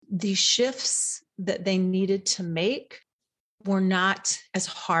the shifts that they needed to make were not as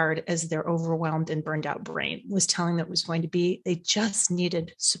hard as their overwhelmed and burned out brain was telling them it was going to be. They just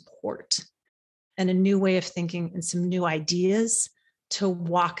needed support and a new way of thinking and some new ideas to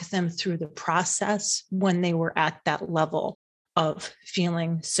walk them through the process when they were at that level of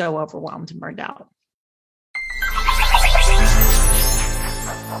feeling so overwhelmed and burned out.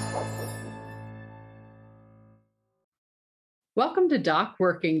 Welcome to Doc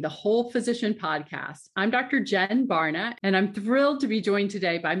Working, the Whole Physician Podcast. I'm Dr. Jen Barna, and I'm thrilled to be joined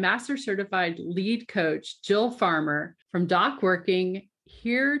today by Master Certified Lead Coach Jill Farmer from Doc Working,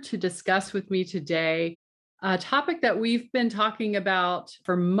 here to discuss with me today a topic that we've been talking about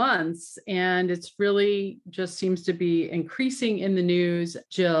for months, and it's really just seems to be increasing in the news.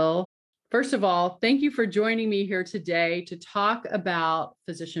 Jill, first of all, thank you for joining me here today to talk about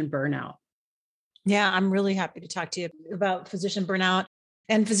physician burnout. Yeah, I'm really happy to talk to you about physician burnout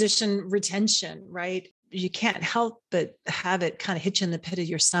and physician retention, right? You can't help but have it kind of hit you in the pit of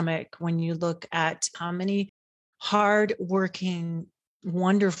your stomach when you look at how many hardworking,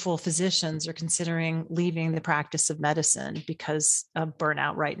 wonderful physicians are considering leaving the practice of medicine because of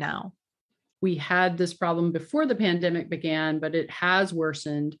burnout right now. We had this problem before the pandemic began, but it has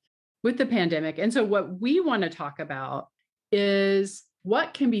worsened with the pandemic. And so what we want to talk about is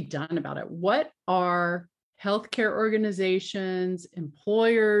what can be done about it? What are healthcare organizations,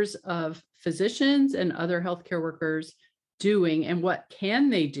 employers of physicians and other healthcare workers doing, and what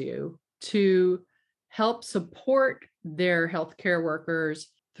can they do to help support their healthcare workers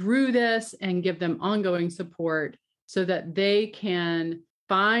through this and give them ongoing support so that they can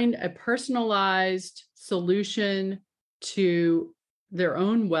find a personalized solution to their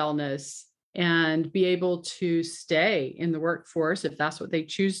own wellness and be able to stay in the workforce if that's what they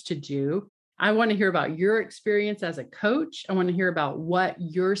choose to do. I want to hear about your experience as a coach. I want to hear about what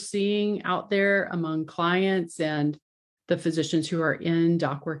you're seeing out there among clients and the physicians who are in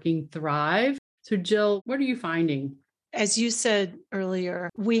Doc Working Thrive. So Jill, what are you finding? As you said earlier,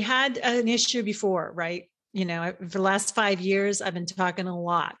 we had an issue before, right? You know, for the last 5 years, I've been talking a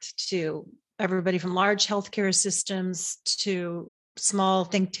lot to everybody from large healthcare systems to small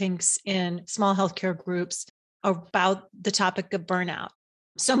think tanks in small healthcare groups about the topic of burnout.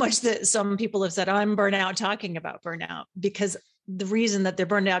 So much that some people have said, I'm burnout talking about burnout, because the reason that they're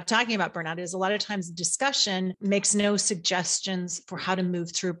burned out talking about burnout is a lot of times the discussion makes no suggestions for how to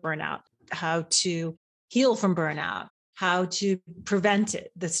move through burnout, how to heal from burnout, how to prevent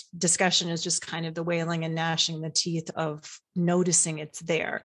it. This discussion is just kind of the wailing and gnashing the teeth of noticing it's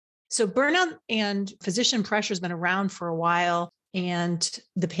there. So burnout and physician pressure has been around for a while. And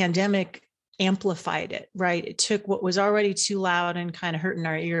the pandemic amplified it, right? It took what was already too loud and kind of hurting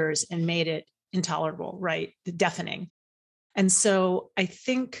our ears and made it intolerable, right? Deafening. And so I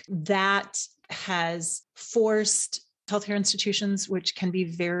think that has forced healthcare institutions, which can be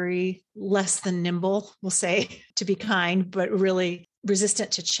very less than nimble, we'll say, to be kind, but really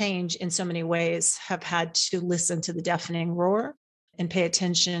resistant to change in so many ways, have had to listen to the deafening roar and pay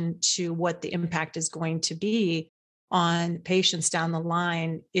attention to what the impact is going to be on patients down the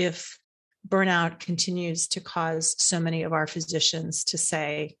line if burnout continues to cause so many of our physicians to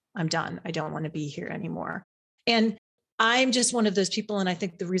say, I'm done. I don't want to be here anymore. And I'm just one of those people. And I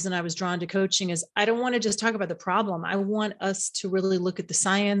think the reason I was drawn to coaching is I don't want to just talk about the problem. I want us to really look at the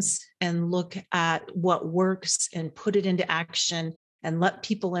science and look at what works and put it into action and let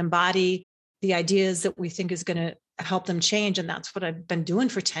people embody the ideas that we think is going to help them change. And that's what I've been doing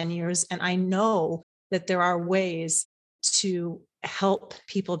for 10 years. And I know that there are ways to help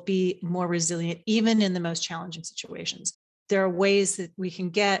people be more resilient, even in the most challenging situations. There are ways that we can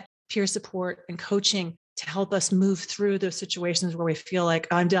get peer support and coaching to help us move through those situations where we feel like,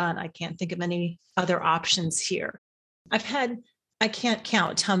 I'm done. I can't think of any other options here. I can't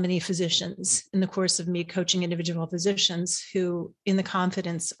count how many physicians in the course of me coaching individual physicians who, in the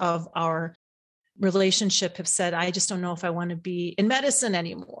confidence of our relationship, have said, I just don't know if I want to be in medicine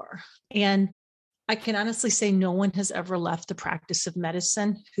anymore. And I can honestly say no one has ever left the practice of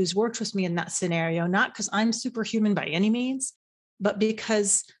medicine who's worked with me in that scenario, not because I'm superhuman by any means, but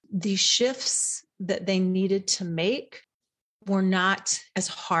because the shifts that they needed to make were not as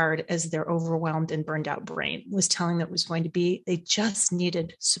hard as their overwhelmed and burned out brain was telling them it was going to be. They just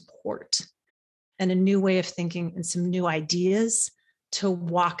needed support and a new way of thinking and some new ideas to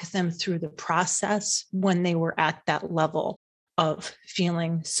walk them through the process when they were at that level of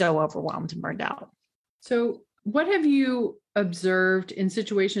feeling so overwhelmed and burned out. So what have you observed in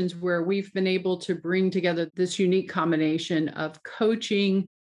situations where we've been able to bring together this unique combination of coaching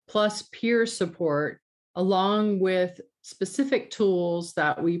plus peer support along with specific tools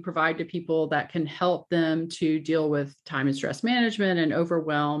that we provide to people that can help them to deal with time and stress management and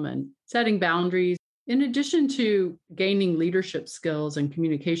overwhelm and setting boundaries, in addition to gaining leadership skills and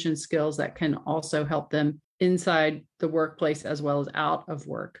communication skills that can also help them inside the workplace as well as out of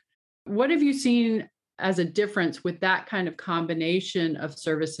work. What have you seen as a difference with that kind of combination of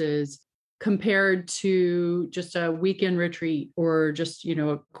services compared to just a weekend retreat or just,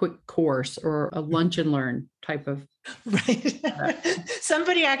 a quick course or a lunch and learn type of? Right.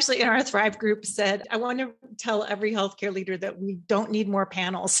 Somebody actually in our Thrive group said, I want to tell every healthcare leader that we don't need more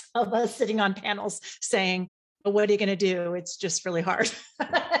panels of us sitting on panels saying, well, what are you going to do? It's just really hard.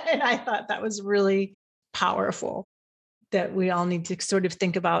 And I thought that was really powerful, that we all need to sort of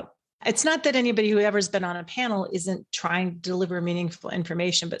think about. It's not that anybody who ever's been on a panel isn't trying to deliver meaningful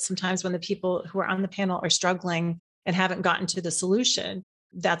information, but sometimes when the people who are on the panel are struggling and haven't gotten to the solution,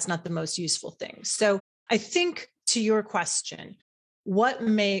 that's not the most useful thing. So I think to your question, what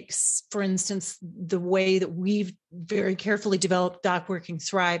makes, for instance, the way that we've very carefully developed Doc Working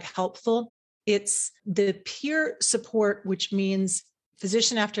Thrive helpful? It's the peer support, which means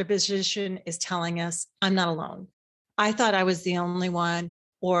physician after physician is telling us, I'm not alone. I thought I was the only one,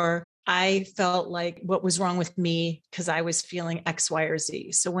 or I felt like what was wrong with me because I was feeling X, Y, or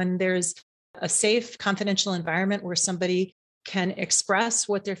Z. So when there's a safe, confidential environment where somebody can express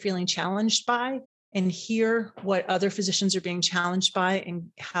what they're feeling challenged by and hear what other physicians are being challenged by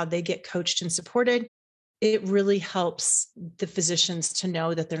and how they get coached and supported, it really helps the physicians to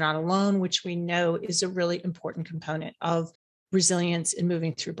know that they're not alone, which we know is a really important component of resilience in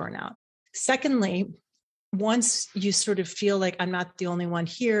moving through burnout. Secondly, once you sort of feel like I'm not the only one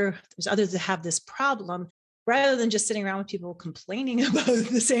here, there's others that have this problem, rather than just sitting around with people complaining about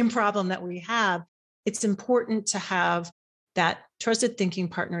the same problem that we have, it's important to have that trusted thinking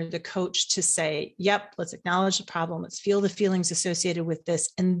partner, the coach, to say, yep, let's acknowledge the problem. Let's feel the feelings associated with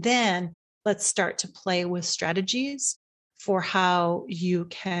this. And then let's start to play with strategies for how you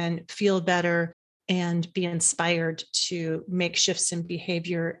can feel better and be inspired to make shifts in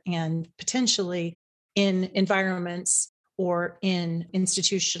behavior and potentially in environments or in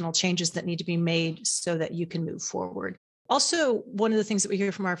institutional changes that need to be made so that you can move forward. Also, one of the things that we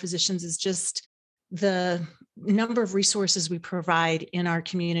hear from our physicians is just the number of resources we provide in our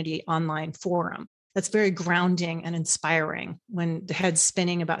community online forum. That's very grounding and inspiring when the head's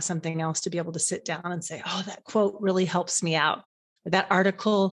spinning about something else, to be able to sit down and say, oh, that quote really helps me out. That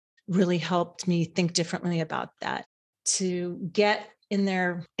article really helped me think differently about that. To get in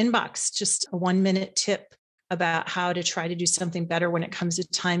their inbox just a 1-minute tip about how to try to do something better when it comes to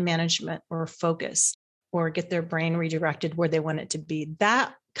time management or focus, or get their brain redirected where they want it to be.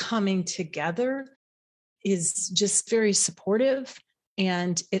 That coming together is just very supportive,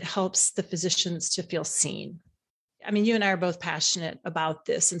 and it helps the physicians to feel seen. I mean, you and I are both passionate about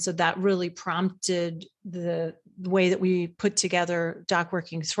this. And so that really prompted the way that we put together Doc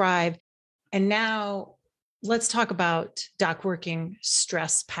Working Thrive. And now let's talk about Doc Working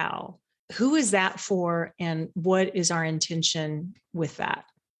Stress Pal. Who is that for, and what is our intention with that?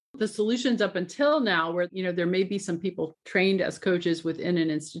 The solutions up until now, where there may be some people trained as coaches within an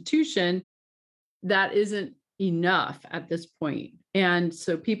institution, that isn't enough at this point. And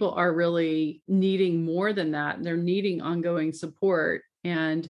so people are really needing more than that. They're needing ongoing support.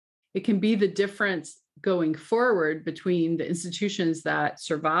 And it can be the difference going forward between the institutions that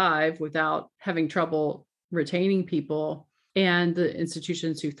survive without having trouble retaining people and the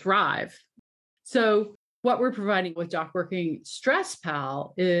institutions who thrive. So what we're providing with Doc Working Stress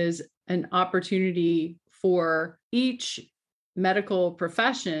Pal is an opportunity for each medical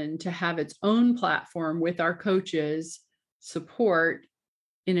profession to have its own platform with our coaches support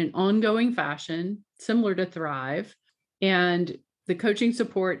in an ongoing fashion, similar to Thrive. And the coaching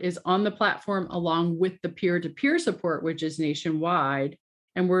support is on the platform along with the peer-to-peer support, which is nationwide.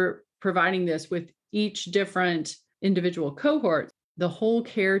 And we're providing this with each different individual cohort. The whole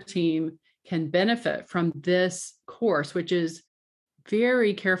care team can benefit from this course, which is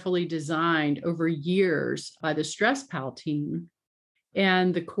very carefully designed over years by the Stress Pal team.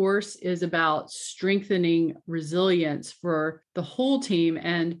 And the course is about strengthening resilience for the whole team.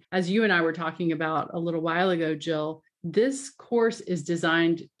 And as you and I were talking about a little while ago, Jill, this course is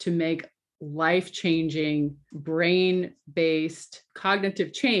designed to make life-changing, brain-based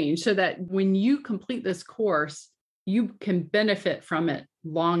cognitive change so that when you complete this course, you can benefit from it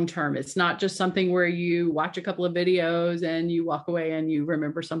long term. It's not just something where you watch a couple of videos and you walk away and you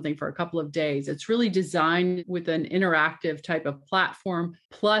remember something for a couple of days. It's really designed with an interactive type of platform,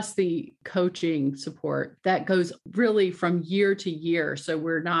 plus the coaching support that goes really from year to year. So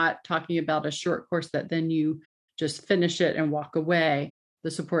we're not talking about a short course that then you just finish it and walk away.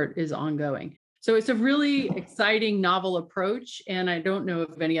 The support is ongoing. So it's a really exciting, novel approach. And I don't know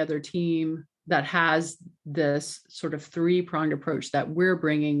of any other team that has this sort of three-pronged approach that we're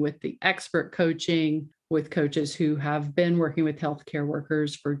bringing with the expert coaching, with coaches who have been working with healthcare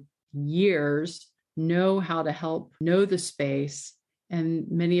workers for years, know how to help, know the space, and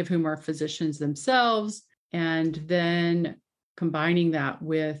many of whom are physicians themselves. And then combining that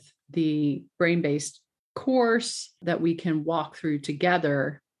with the brain-based course that we can walk through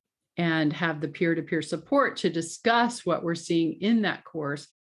together and have the peer-to-peer support to discuss what we're seeing in that course.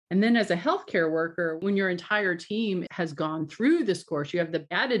 And then as a healthcare worker, when your entire team has gone through this course, you have the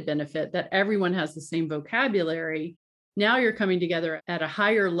added benefit that everyone has the same vocabulary. Now you're coming together at a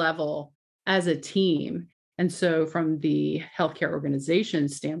higher level as a team. And so from the healthcare organization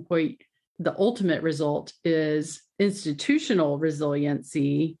standpoint, the ultimate result is institutional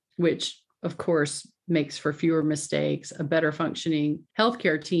resiliency, which of course makes for fewer mistakes, a better functioning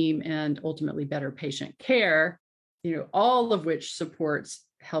healthcare team, and ultimately better patient care, all of which supports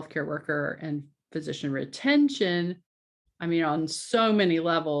healthcare worker and physician retention. I mean, on so many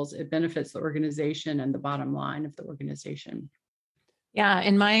levels, it benefits the organization and the bottom line of the organization. Yeah,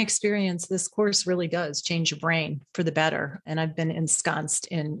 in my experience, this course really does change your brain for the better. And I've been ensconced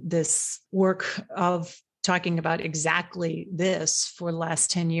in this work of talking about exactly this for the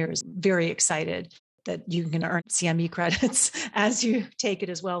last 10 years. Very excited that you can earn CME credits as you take it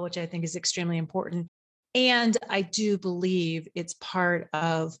as well, which I think is extremely important. And I do believe it's part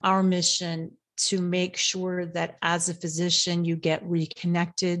of our mission to make sure that as a physician, you get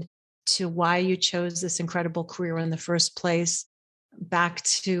reconnected to why you chose this incredible career in the first place, back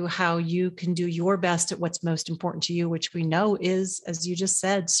to how you can do your best at what's most important to you, which we know is, as you just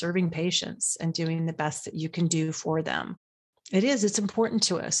said, serving patients and doing the best that you can do for them. It's important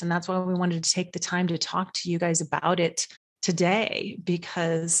to us. And that's why we wanted to take the time to talk to you guys about it today,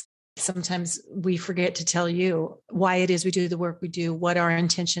 because sometimes we forget to tell you why it is we do the work we do, what our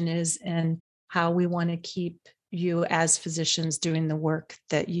intention is, and how we want to keep you as physicians doing the work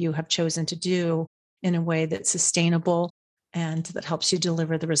that you have chosen to do in a way that's sustainable and that helps you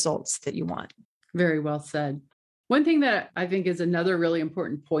deliver the results that you want. Very well said. One thing that I think is another really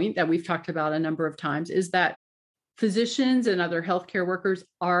important point that we've talked about a number of times is that physicians and other healthcare workers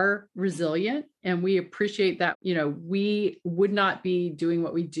are resilient, and we appreciate that. We would not be doing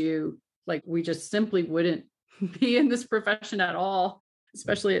what we do. Like, we just simply wouldn't be in this profession at all,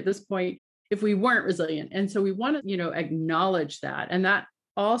 especially at this point, if we weren't resilient. And so we want to, acknowledge that. And that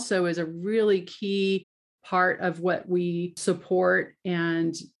also is a really key part of what we support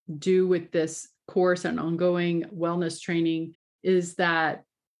and do with this course and ongoing wellness training is that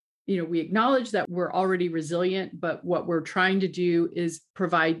we acknowledge that we're already resilient, but what we're trying to do is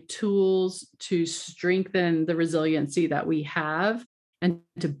provide tools to strengthen the resiliency that we have and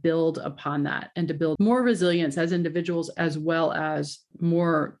to build upon that and to build more resilience as individuals as well as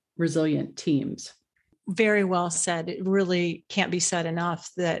more resilient teams. Very well said. It really can't be said enough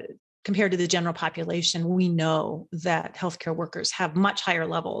that compared to the general population, we know that healthcare workers have much higher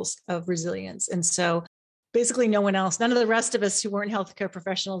levels of resilience. And so basically none of the rest of us who weren't healthcare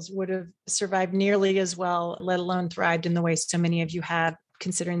professionals would have survived nearly as well, let alone thrived in the way so many of you have,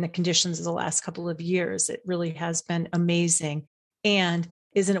 considering the conditions of the last couple of years. It really has been amazing. And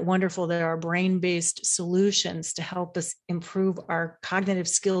isn't it wonderful that there are brain-based solutions to help us improve our cognitive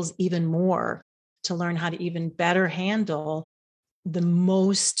skills even more, to learn how to even better handle the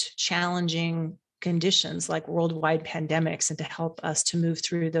most challenging conditions like worldwide pandemics, and to help us to move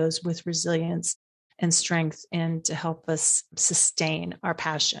through those with resilience and strength, and to help us sustain our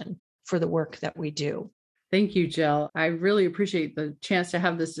passion for the work that we do. Thank you, Jill. I really appreciate the chance to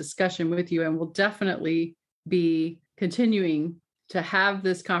have this discussion with you, and we'll definitely be continuing to have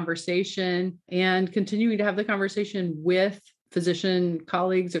this conversation and continuing to have the conversation with physician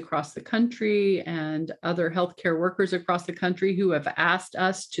colleagues across the country and other healthcare workers across the country who have asked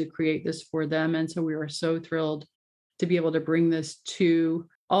us to create this for them. And so we are so thrilled to be able to bring this to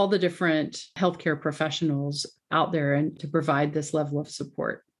all the different healthcare professionals out there and to provide this level of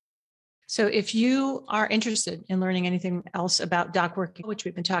support. So if you are interested in learning anything else about DocWork, which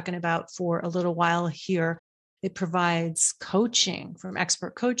we've been talking about for a little while here, it provides coaching from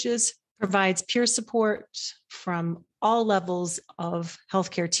expert coaches, provides peer support from all levels of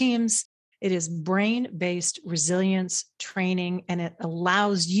healthcare teams, It is brain-based resilience training, and it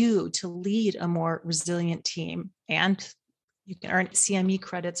allows you to lead a more resilient team. And you can earn CME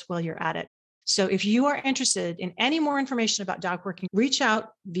credits while you're at it. So if you are interested in any more information about DocWorking, reach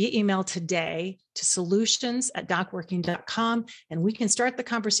out via email today to solutions@docworking.com, and we can start the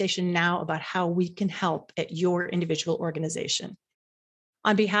conversation now about how we can help at your individual organization.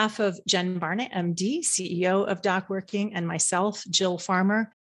 On behalf of Jen Barnett, MD, CEO of DocWorking, and myself, Jill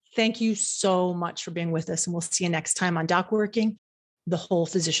Farmer, thank you so much for being with us, and we'll see you next time on DocWorking, the Whole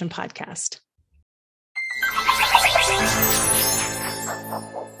Physician Podcast.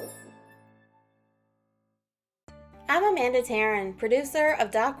 I'm Amanda Taryn, producer of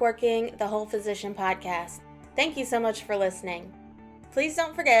DocWorking, the Whole Physician Podcast. Thank you so much for listening. Please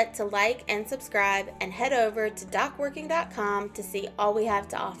don't forget to like and subscribe and head over to docworking.com to see all we have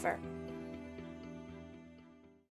to offer.